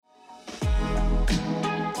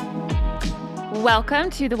Welcome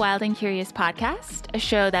to the Wild and Curious podcast, a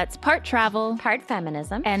show that's part travel, part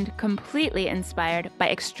feminism, and completely inspired by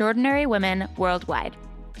extraordinary women worldwide.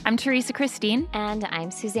 I'm Teresa Christine. And I'm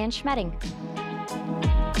Suzanne Schmetting.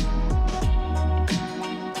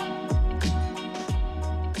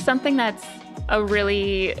 Something that's a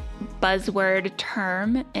really buzzword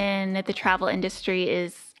term in the travel industry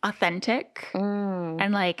is authentic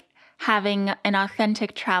and like having an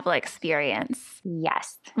authentic travel experience.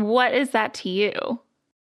 Yes. What is that to you?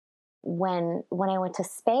 When I went to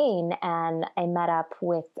Spain and I met up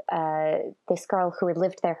with this girl who had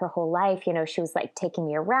lived there her whole life, you know, she was like taking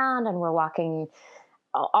me around and we're walking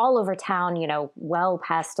all over town, you know, well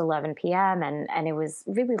past 11 p.m. And it was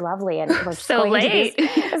really lovely. And we're just so late.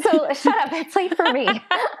 So shut up. It's late for me.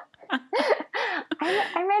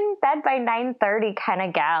 I'm in bed by 9:30 kind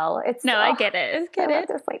of gal. I get it.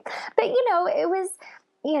 But you know, it was,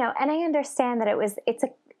 you know, and I understand that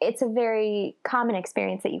it's a very common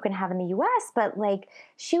experience that you can have in the US, but like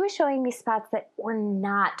she was showing me spots that were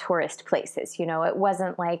not tourist places. You know, it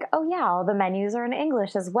wasn't like, oh yeah, all the menus are in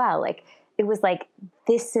English as well. Like it was like,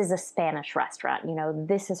 this is a Spanish restaurant, you know,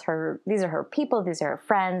 these are her people, these are her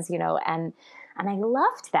friends, you know, and I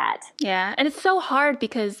loved that. Yeah. And it's so hard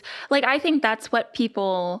because like, I think that's what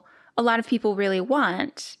a lot of people really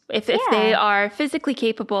want. If they are physically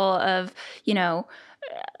capable of, you know,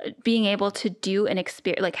 being able to do an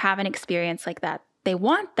experience, like have an experience like that, they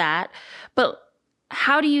want that. But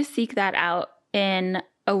how do you seek that out in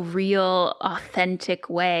a real authentic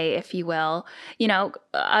way, if you will, you know,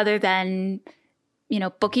 other than, you know,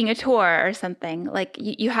 booking a tour or something? Like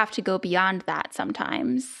you have to go beyond that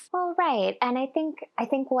sometimes. Well, right. And I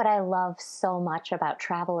think what I love so much about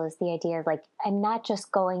travel is the idea of like, I'm not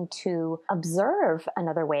just going to observe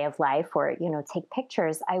another way of life or, you know, take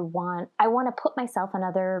pictures. I want to put myself in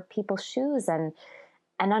other people's shoes and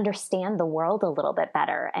understand the world a little bit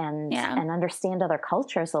better and understand other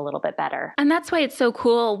cultures a little bit better. And that's why it's so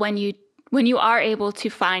cool when you are able to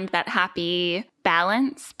find that happy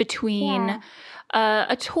balance between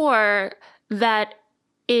a tour that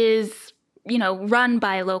is, you know, run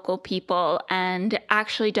by local people and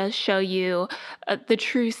actually does show you the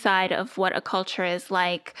true side of what a culture is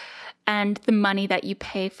like, and the money that you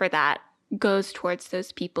pay for that goes towards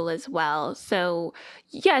those people as well. So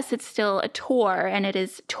yes, it's still a tour and it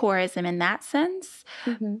is tourism in that sense,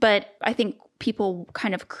 but I think people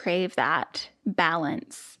kind of crave that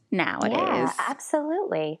balance nowadays. Yeah,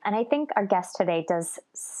 absolutely. And I think our guest today does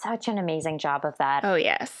such an amazing job of that. Oh,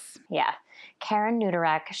 yes. Yeah. Karen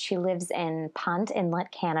Nutarak, she lives in Pond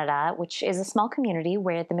Inlet, Canada, which is a small community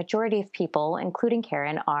where the majority of people, including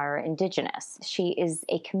Karen, are Indigenous. She is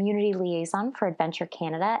a community liaison for Adventure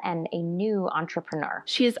Canada and a new entrepreneur.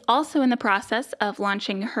 She is also in the process of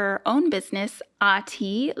launching her own business, AT,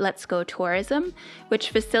 Let's Go Tourism,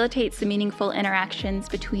 which facilitates the meaningful interactions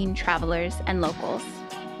between travelers and locals.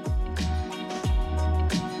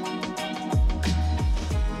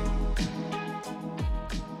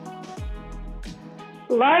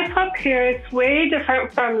 Life up here is way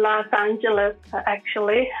different from Los Angeles,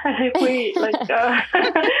 actually. We've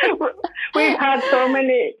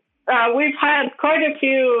had quite a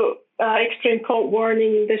few extreme cold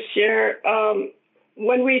warning this year.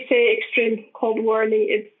 When we say extreme cold warning,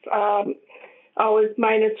 it's always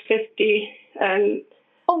minus 50, and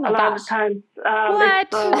a lot of times, what?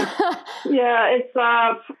 It's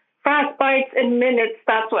frost bites in minutes.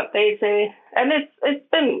 That's what they say, and it's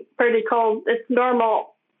been pretty cold. It's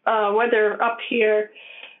normal weather up here.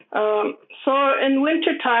 So in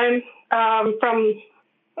wintertime, from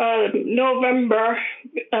November,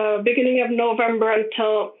 beginning of November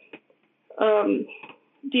until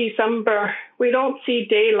December, we don't see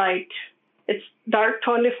daylight. It's dark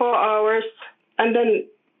 24 hours, and then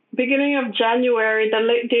beginning of January,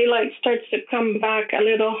 the daylight starts to come back a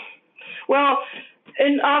little. Well,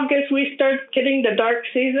 in August, we start getting the dark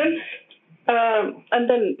season, and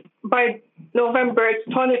then by November, it's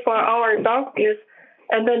 24-hour darkness.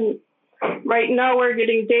 And then right now, we're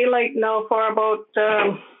getting daylight now for about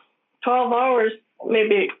 12 hours,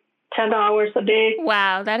 maybe 10 hours a day.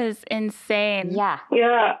 Wow, that is insane. Yeah.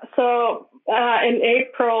 Yeah, so in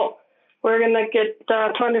April, we're going to get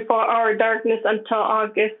 24-hour darkness until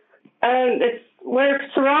August. And we're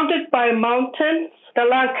surrounded by mountains. The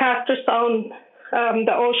Lancaster Sound,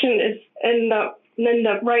 the ocean is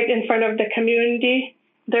right in front of the community.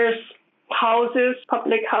 There's houses,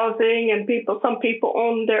 public housing, and some people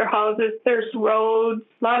own their houses. There's roads.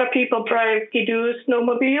 A lot of people drive ski-doos,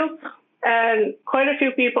 snowmobiles, and quite a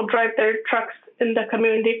few people drive their trucks in the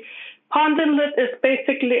community. Pond Inlet is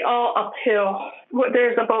basically all uphill.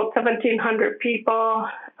 There's about 1,700 people.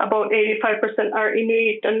 About 85% are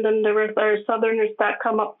Inuit, and then there are Southerners that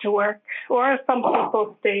come up to work, or some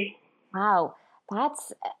people stay. Wow,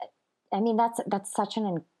 that's such an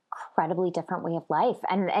incredibly different way of life,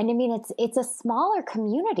 and I mean it's a smaller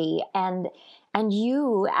community, and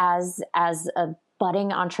you as a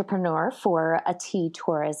budding entrepreneur for a tea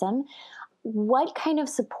tourism, what kind of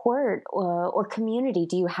support or community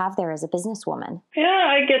do you have there as a businesswoman?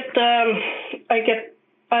 Yeah,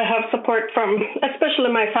 I have support from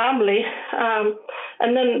especially my family,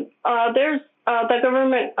 and then there's the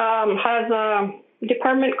government has a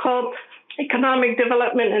department called Economic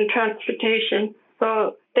Development and Transportation.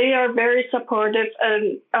 So they are very supportive,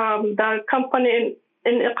 and the company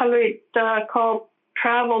in Iqaluit called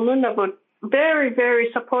Travel Nunavut, very, very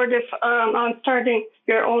supportive on starting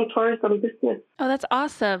your own tourism business. Oh, that's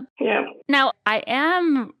awesome. Yeah. Now, I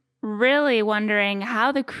am really wondering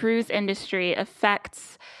how the cruise industry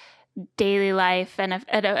affects daily life and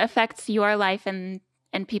it affects your life and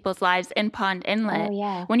people's lives in Pond Inlet. Oh,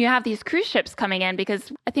 yeah. When you have these cruise ships coming in,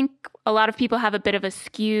 because I think a lot of people have a bit of a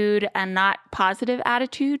skewed and not positive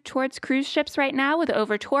attitude towards cruise ships right now, with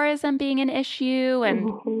over-tourism being an issue.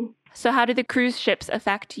 And so how do the cruise ships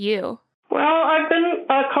affect you? Well, I've been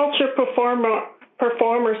a culture performer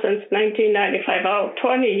since 1995,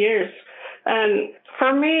 20 years. And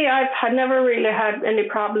for me, I've never really had any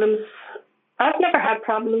problems. I've never had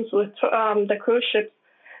problems with the cruise ships.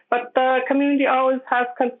 But the community always has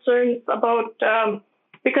concerns about,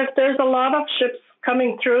 because there's a lot of ships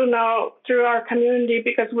coming through now through our community,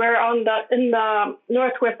 because we're in the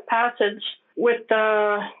Northwest Passage with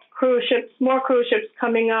the cruise ships, more cruise ships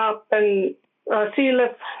coming up, and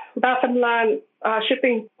Sealift, Baffinland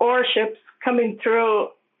shipping ore ships coming through.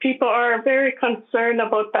 People are very concerned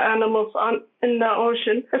about the animals in the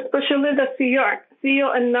ocean, especially the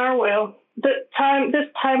seal and narwhal. This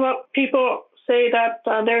time up, people say that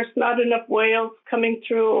there's not enough whales coming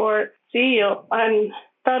through or seal, and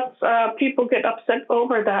that's people get upset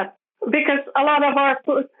over that, because a lot of our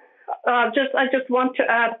food. I just want to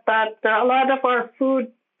add that a lot of our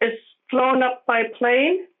food is flown up by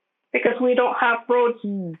plane, because we don't have roads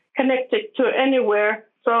connected to anywhere.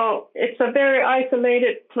 So it's a very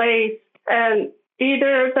isolated place, and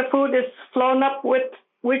either the food is flown up with,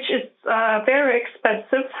 which is very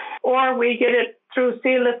expensive, or we get it through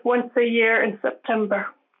Sealift once a year in September.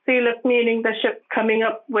 Sealift meaning the ship coming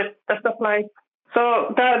up with the supplies.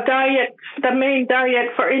 So the main diet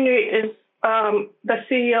for Inuit is the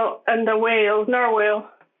seal and the whale, narwhal.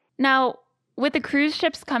 Now, with the cruise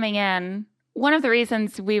ships coming in, one of the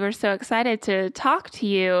reasons we were so excited to talk to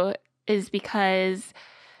you is because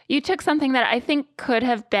you took something that I think could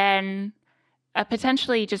have been a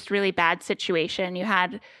potentially just really bad situation. You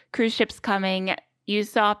had cruise ships coming, you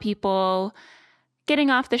saw people getting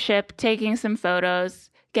off the ship, taking some photos,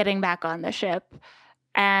 getting back on the ship,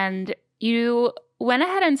 and you went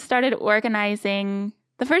ahead and started organizing.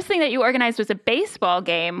 The first thing that you organized was a baseball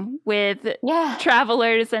game with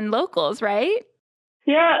travelers and locals, right?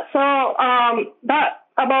 Yeah, so that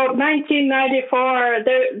about 1994,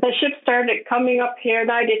 the ship started coming up here,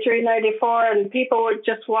 93, 94, and people would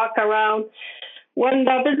just walk around. When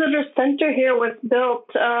the visitor center here was built,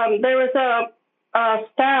 there was a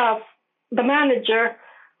staff, the manager,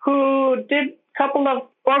 who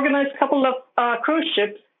organized a couple of cruise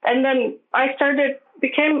ships, and then I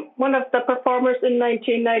became one of the performers in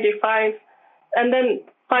 1995, and then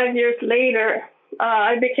 5 years later,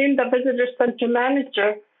 I became the visitor center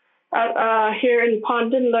manager here in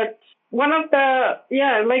Pond Inlet. One of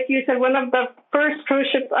like you said, one of the first cruise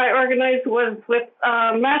ships I organized was with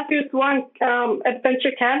Matthew Swan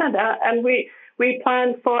Adventure Canada, and we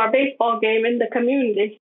planned for a baseball game in the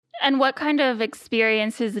community. And what kind of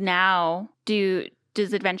experiences now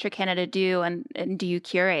does Adventure Canada do, and do you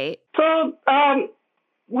curate? So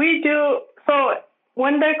we do. So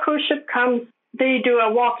when the cruise ship comes, they do a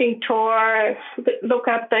walking tour, look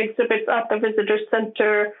at the exhibits at the visitor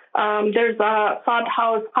center. There's a sod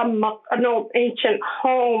house, an old ancient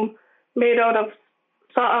home made out of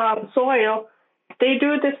soil. They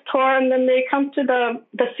do this tour, and then they come to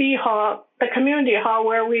the sea hall, the community hall,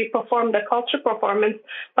 where we perform the culture performance.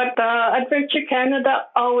 But Adventure Canada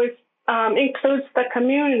always includes the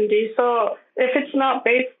community. So if it's not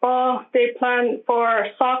baseball, they plan for a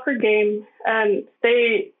soccer game, and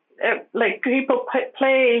they people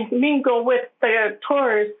mingle with the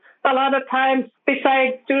tourists. A lot of times,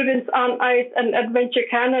 besides students on ice and Adventure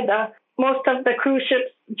Canada, most of the cruise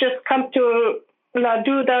ships just come to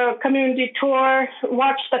do the community tour,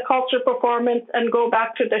 watch the culture performance, and go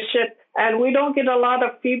back to the ship. and we don't get a lot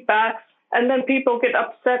of feedback. And then people get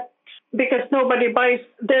upset because nobody buys.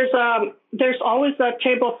 There's always a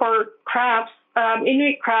table for crafts,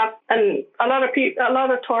 Inuit crafts, and a lot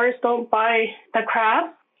of tourists don't buy the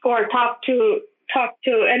crafts or talk to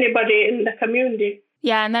anybody in the community.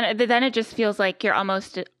 Yeah, and then it just feels like you're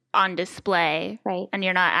almost on display, right? And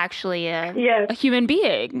you're not actually a human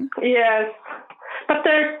being. Yes, but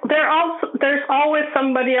there's always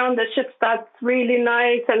somebody on the ships that's really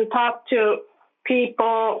nice and talk to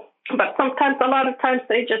people. But sometimes, a lot of times,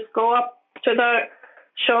 they just go up to the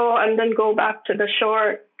show and then go back to the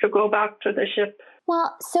shore to go back to the ship.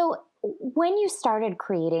 Well, so when you started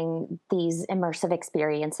creating these immersive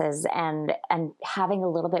experiences and having a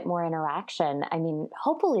little bit more interaction, I mean,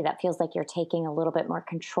 hopefully that feels like you're taking a little bit more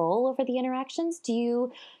control over the interactions. Do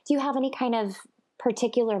you have any kind of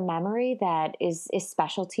particular memory that is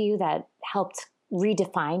special to you that helped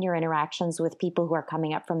redefine your interactions with people who are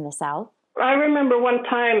coming up from the South? I remember one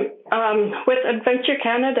time with Adventure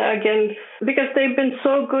Canada again, because they've been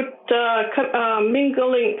so good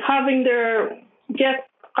mingling, having their guests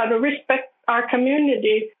to respect our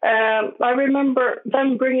community. I remember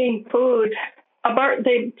them bringing food.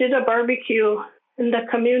 They did a barbecue in the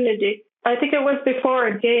community. I think it was before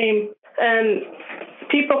a game, and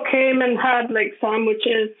people came and had like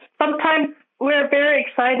sandwiches. Sometimes we're very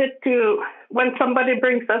excited when somebody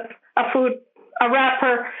brings us a food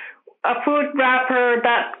wrapper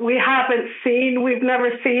that we haven't seen, we've never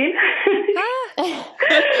seen.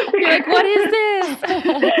 You're like, what is this?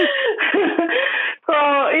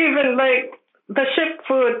 So even like the ship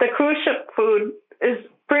food, the cruise ship food is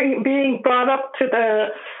being brought up to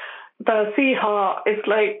the sea hall. It's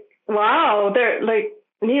like, wow, they're like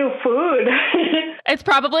new food. It's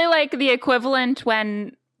probably like the equivalent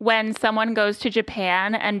when someone goes to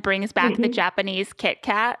Japan and brings back the Japanese Kit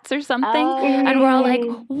Kats or something, and we're all like,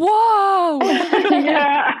 whoa!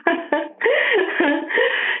 Yeah.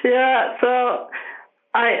 Yeah, so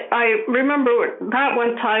I remember that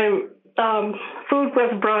one time food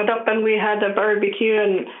was brought up and we had a barbecue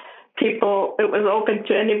and it was open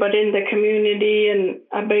to anybody in the community, and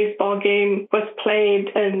a baseball game was played,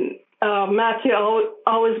 and Matthew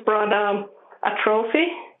always brought a trophy.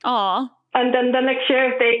 Aw. And then the next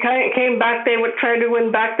year, if they came back, they would try to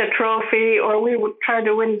win back the trophy, or we would try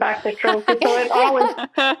to win back the trophy. So it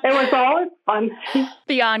was always fun.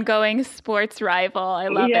 The ongoing sports rival. I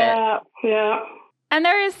love it. Yeah. And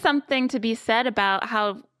there is something to be said about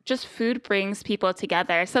how just food brings people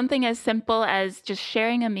together. Something as simple as just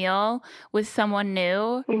sharing a meal with someone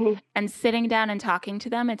new and sitting down and talking to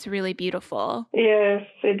them. It's really beautiful. Yes,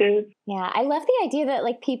 it is. Yeah, I love the idea that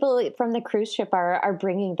like people from the cruise ship are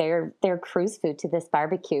bringing their cruise food to this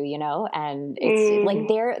barbecue, you know, and it's like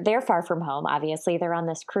they're far from home. Obviously, they're on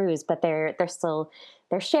this cruise, but they're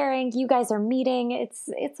sharing. You guys are meeting.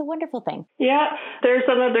 It's a wonderful thing. Yeah, there's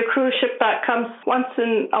another cruise ship that comes once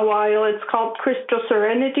in a while. It's called Crystal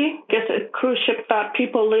Serenity. It's a cruise ship that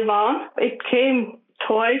people live on. It came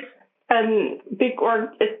twice, and they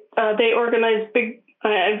organize big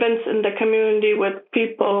events in the community with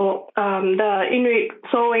people, the Inuit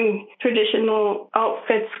sewing traditional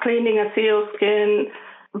outfits, cleaning a seal skin,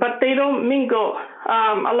 but they don't mingle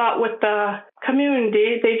a lot with the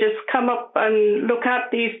community. They just come up and look at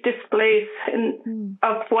these displays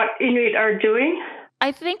of what Inuit are doing.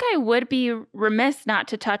 I think I would be remiss not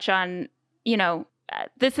to touch on,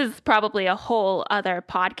 this is probably a whole other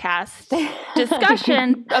podcast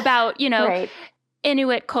discussion about, right.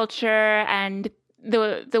 Inuit culture and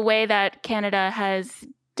the way that Canada has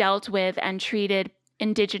dealt with and treated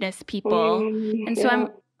Indigenous people. And so I'm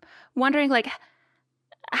wondering, like,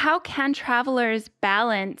 how can travelers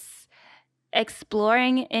balance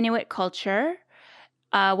exploring Inuit culture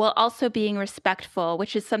while also being respectful,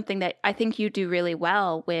 which is something that I think you do really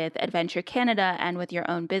well with Adventure Canada and with your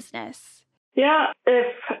own business? Yeah,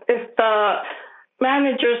 if the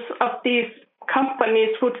managers of these companies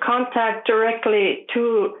would contact directly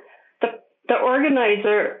to the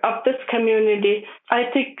organizer of this community, I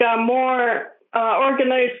think more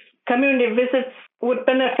organized community visits would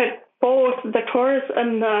benefit both the tourists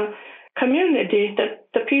and the community,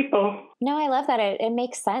 the people. No, I love that. It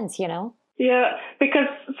makes sense, Yeah, because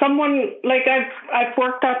someone like I've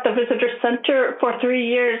worked at the visitor center for 3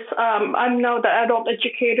 years. I'm now the adult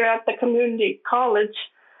educator at the community college.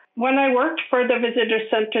 When I worked for the visitor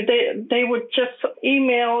center, they would just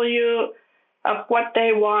email you of what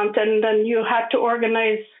they want, and then you had to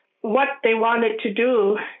organize what they wanted to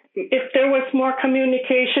do. If there was more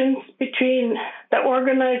communications between the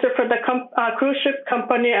organizer for the cruise ship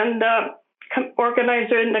company and the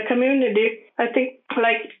organizer in the community, I think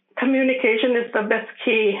like communication is the best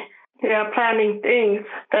key planning things,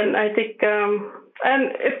 then I think,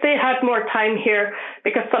 and if they had more time here,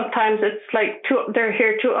 because sometimes it's like they're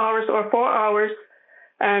here 2 hours or 4 hours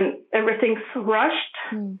and everything's rushed.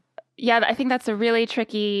 Yeah, I think that's a really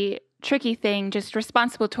tricky thing, just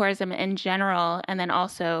responsible tourism in general. And then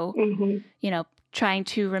also, trying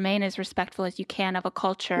to remain as respectful as you can of a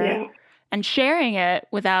culture and sharing it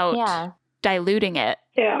without diluting it.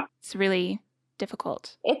 Yeah. It's really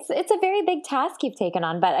difficult. It's a very big task you've taken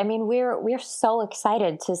on, but I mean, we're so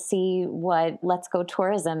excited to see what Let's Go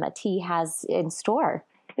Tourism has in store.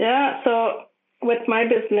 Yeah. So with my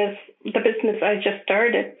business, the business I just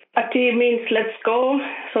started, Ati means let's go.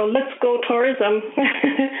 So let's go tourism.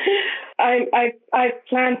 I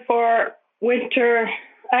plan for winter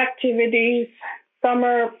activities,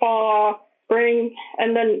 summer, fall, spring,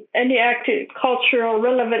 and then any cultural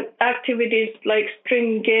relevant activities like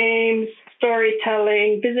string games,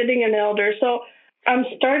 storytelling, visiting an elder. So I'm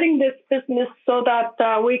starting this business so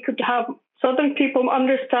that we could have Southern people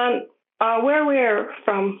understand where we're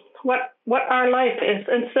from, what our life is,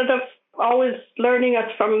 instead of always learning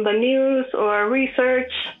us from the news or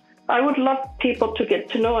research. I would love people to get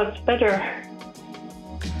to know us better.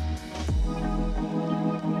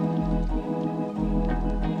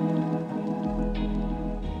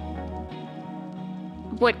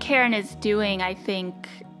 What Karen is doing, I think,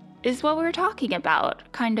 is what we were talking about,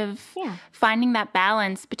 kind of finding that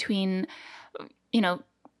balance between,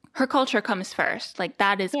 her culture comes first. Like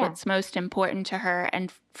that is what's most important to her.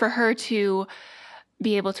 And for her to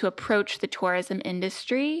be able to approach the tourism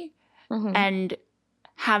industry and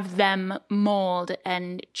have them mold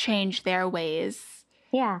and change their ways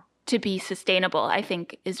to be sustainable, I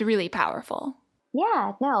think is really powerful.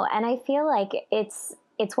 Yeah, no. And I feel like it's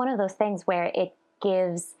one of those things where it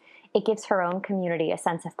gives her own community a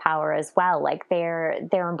sense of power as well. Like they're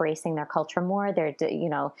embracing their culture more. They're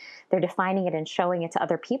defining it and showing it to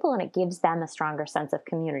other people, and it gives them a stronger sense of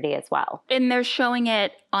community as well. And they're showing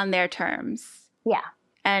it on their terms. Yeah.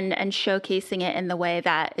 And showcasing it in the way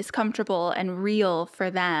that is comfortable and real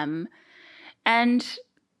for them. And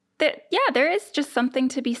there is just something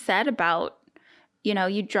to be said about,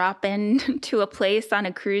 you drop in to a place on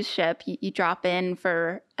a cruise ship, you drop in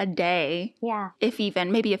for a day, if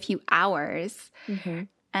even, maybe a few hours.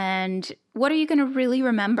 And what are you going to really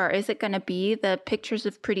remember? Is it going to be the pictures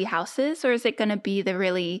of pretty houses, or is it going to be the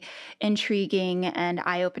really intriguing and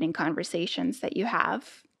eye-opening conversations that you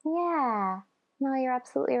have? Yeah. No, you're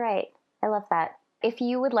absolutely right. I love that. If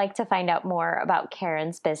you would like to find out more about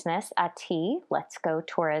Karen's business, Ati, Let's Go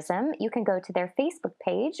Tourism, you can go to their Facebook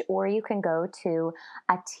page, or you can go to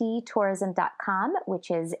atitourism.com, which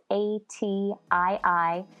is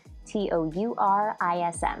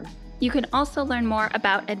ATIITOURISM. You can also learn more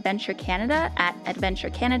about Adventure Canada at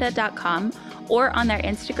adventurecanada.com or on their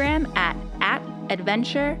Instagram at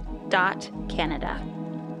adventure.canada.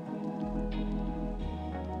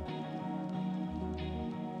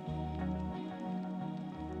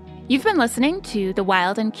 You've been listening to the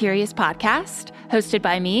Wild and Curious podcast, hosted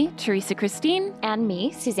by me, Teresa Christine. And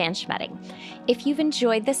me, Suzanne Schmetting. If you've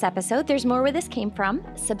enjoyed this episode, there's more where this came from.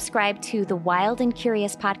 Subscribe to the Wild and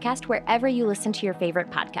Curious podcast wherever you listen to your favorite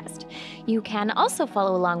podcast. You can also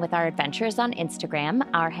follow along with our adventures on Instagram.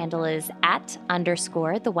 Our handle is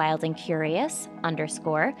 @_the Wild and Curious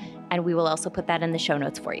 _, and we will also put that in the show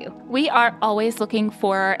notes for you. We are always looking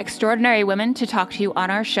for extraordinary women to talk to you on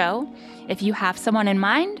our show. If you have someone in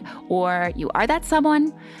mind, or you are that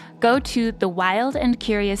someone, go to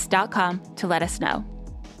thewildandcurious.com to let us know.